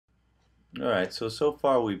Alright, so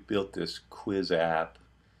far we've built this quiz app.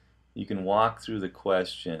 You can walk through the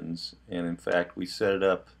questions, and in fact we set it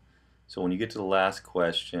up so when you get to the last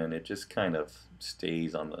question it just kind of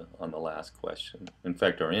stays on the last question. In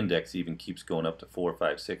fact, our index even keeps going up to 4,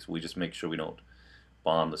 5, 6. We just make sure we don't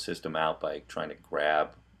bomb the system out by trying to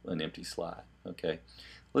grab an empty slot. Okay,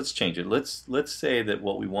 let's change it. Let's say that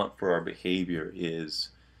what we want for our behavior is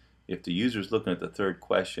if the user is looking at the third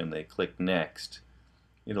question, they click next,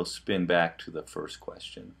 it'll spin back to the first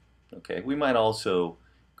question. Okay, we might also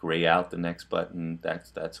gray out the next button,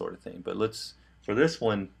 that sort of thing. But for this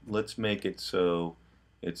one, let's make it so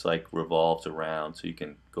it's like revolves around, so you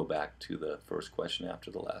can go back to the first question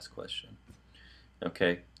after the last question.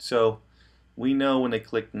 Okay, so we know when they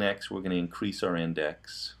click next, we're going to increase our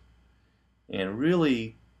index. And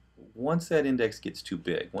really, once that index gets too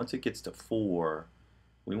big, once it gets to 4,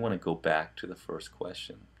 we want to go back to the first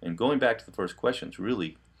question. And going back to the first question is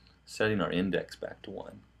really setting our index back to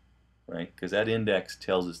 1, right? Because that index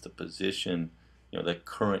tells us the position, the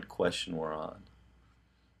current question we're on.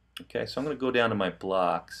 Okay, so I'm going to go down to my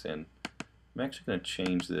blocks, and I'm actually going to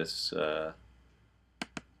change this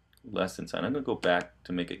lesson sign. I'm going to go back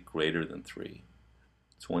to make it greater than 3.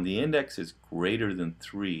 So when the index is greater than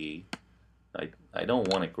 3, I don't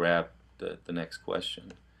want to grab the next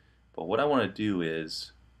question. But what I want to do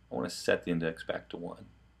is I want to set the index back to 1.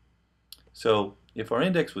 So if our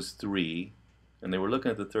index was 3 and they were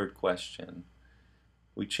looking at the third question,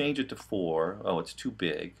 we change it to 4. Oh, it's too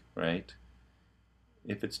big, right?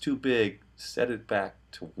 If it's too big, set it back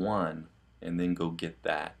to 1 and then go get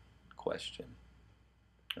that question.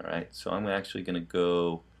 Alright, so I'm actually going to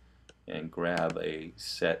go and grab a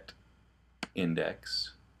set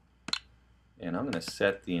index, and I'm going to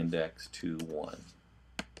set the index to 1.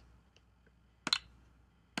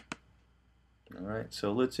 Alright,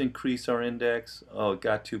 so let's increase our index. Oh, it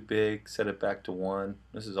got too big, set it back to 1.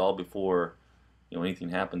 This is all before anything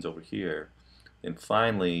happens over here. Then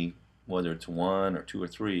finally, whether it's 1 or 2 or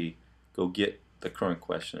 3, go get the current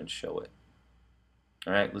question and show it.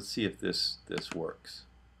 Alright, let's see if this works.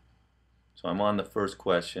 So I'm on the first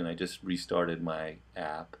question. I just restarted my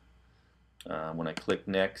app. When I click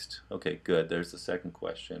next, okay, good, there's the second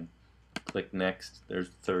question. Click next, there's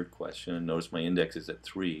the third question, and notice my index is at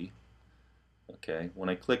 3. Okay, when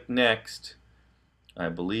I click next, I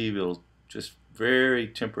believe it'll just very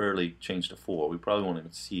temporarily change to 4. We probably won't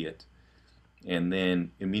even see it, and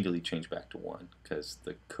then immediately change back to 1 because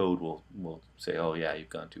the code will say, oh yeah, you've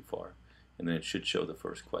gone too far, and then it should show the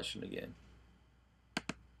first question again.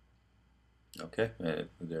 Okay, and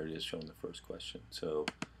there it is showing the first question. So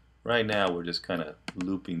right now we're just kind of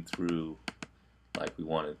looping through like we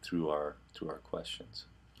wanted through our questions.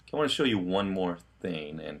 Okay, I want to show you one more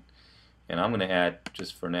thing, and I'm going to add,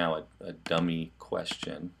 just for now, a dummy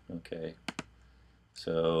question. Okay,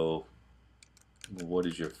 so what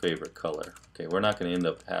is your favorite color? Okay, we're not going to end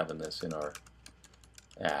up having this in our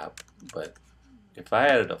app, but if I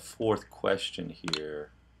added a fourth question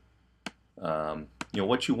here,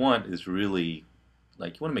 what you want is really,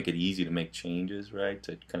 like, you want to make it easy to make changes, right?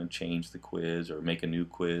 To kind of change the quiz or make a new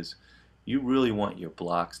quiz. You really want your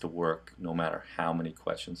blocks to work no matter how many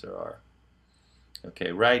questions there are.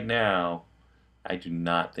 Okay, right now, I do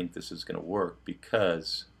not think this is going to work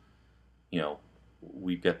because,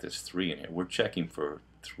 we've got this 3 in here. We're checking for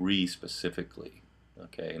 3 specifically.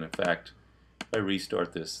 Okay, and in fact, if I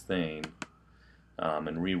restart this thing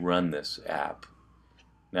and rerun this app,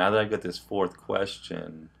 now that I've got this fourth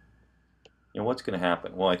question, what's going to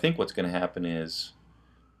happen? Well, I think what's going to happen is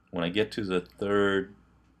when I get to the third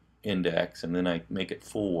index and then I make it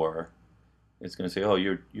 4, it's going to say, oh,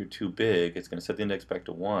 you're too big. It's going to set the index back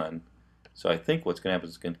to 1. So I think what's going to happen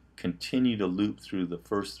is it's going to continue to loop through the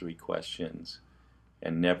first 3 questions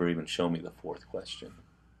and never even show me the fourth question.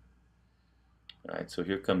 Alright, so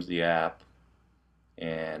here comes the app,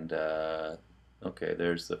 and okay,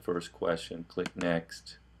 there's the first question. Click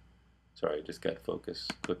next. Sorry, I just got focus.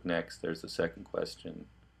 Click next. There's the second question,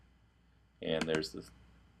 and there's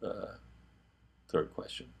the third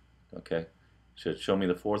question. Okay, should it show me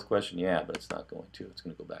the fourth question? Yeah, but it's not going to. It's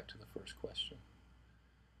going to go back to the first question.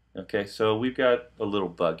 Okay, so we've got a little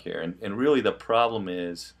bug here, and really the problem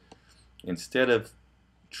is, instead of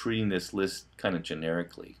treating this list kind of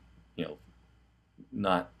generically,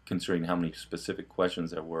 not considering how many specific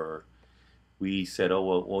questions there were, we said, oh,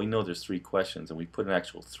 well, we know there's 3 questions, and we put an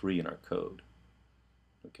actual 3 in our code.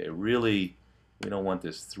 Okay, really, we don't want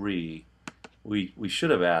this 3. We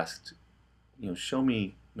should have asked, show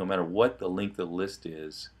me, no matter what the length of the list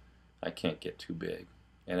is, I can't get too big.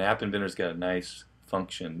 And App Inventor's got a nice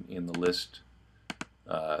function in the list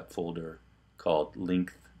folder called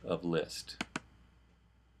length of list.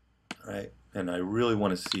 Right? And I really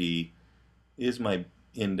want to see, is my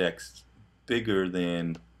index bigger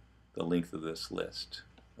than the length of this list?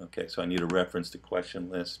 Okay, so I need a reference to question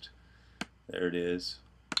list. There it is.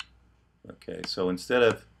 Okay, so instead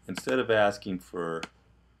of asking for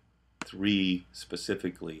 3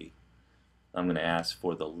 specifically, I'm going to ask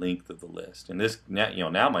for the length of the list. And this,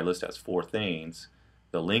 now my list has 4 things.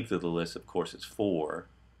 The length of the list, of course, is 4.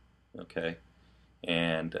 Okay,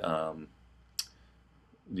 and I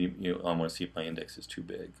want to see if my index is too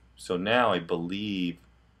big. So now I believe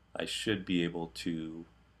I should be able to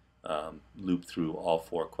loop through all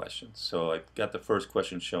 4 questions. So I've got the first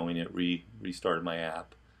question showing it, restarted my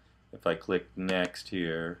app. If I click next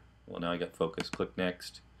here, well, now I got focus, click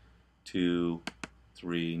next, 2,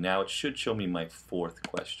 3. Now it should show me my 4th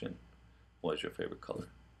question. What is your favorite color?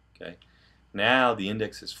 Okay. Now the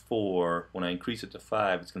index is 4. When I increase it to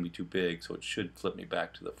 5, it's going to be too big, so it should flip me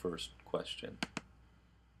back to the first question.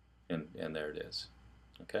 And there it is.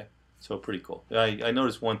 Okay. So pretty cool. I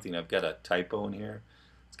noticed one thing. I've got a typo in here.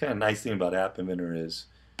 It's kind of nice thing about App Inventor is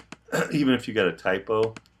even if you got a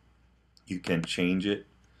typo, you can change it.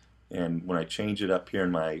 And when I change it up here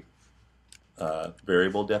in my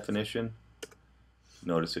variable definition,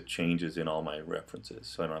 notice it changes in all my references,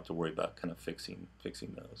 so I don't have to worry about kind of fixing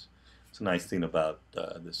those. It's a nice thing about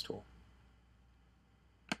this tool.